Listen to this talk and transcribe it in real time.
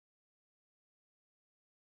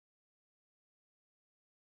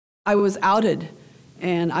I was outed,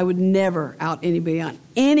 and I would never out anybody on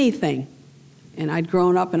anything. And I'd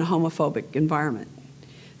grown up in a homophobic environment.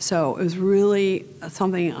 So it was really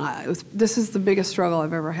something, this is the biggest struggle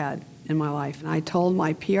I've ever had in my life. And I told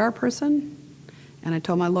my PR person, and I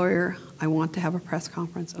told my lawyer, I want to have a press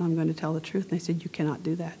conference, and I'm going to tell the truth. And they said, you cannot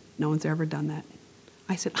do that. No one's ever done that.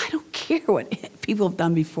 I said, I don't care what people have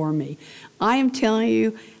done before me. I am telling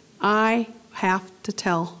you, I have to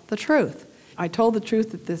tell the truth. I told the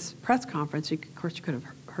truth at this press conference. Of course, you could have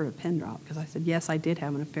heard a pin drop, because I said, yes, I did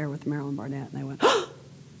have an affair with Marilyn Barnett. And they went, oh!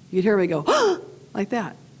 You'd hear me go, oh! Like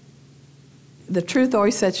that. The truth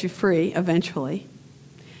always sets you free, eventually.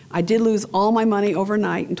 I did lose all my money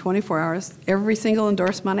overnight in 24 hours. Every single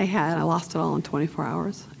endorsement I had, I lost it all in 24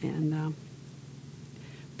 hours. And,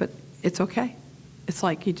 but it's okay. It's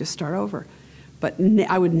like you just start over. But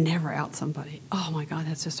I would never out somebody. Oh, my God,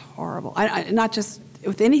 that's just horrible. Not just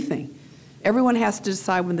with anything. Everyone has to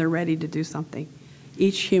decide when they're ready to do something,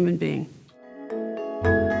 each human being.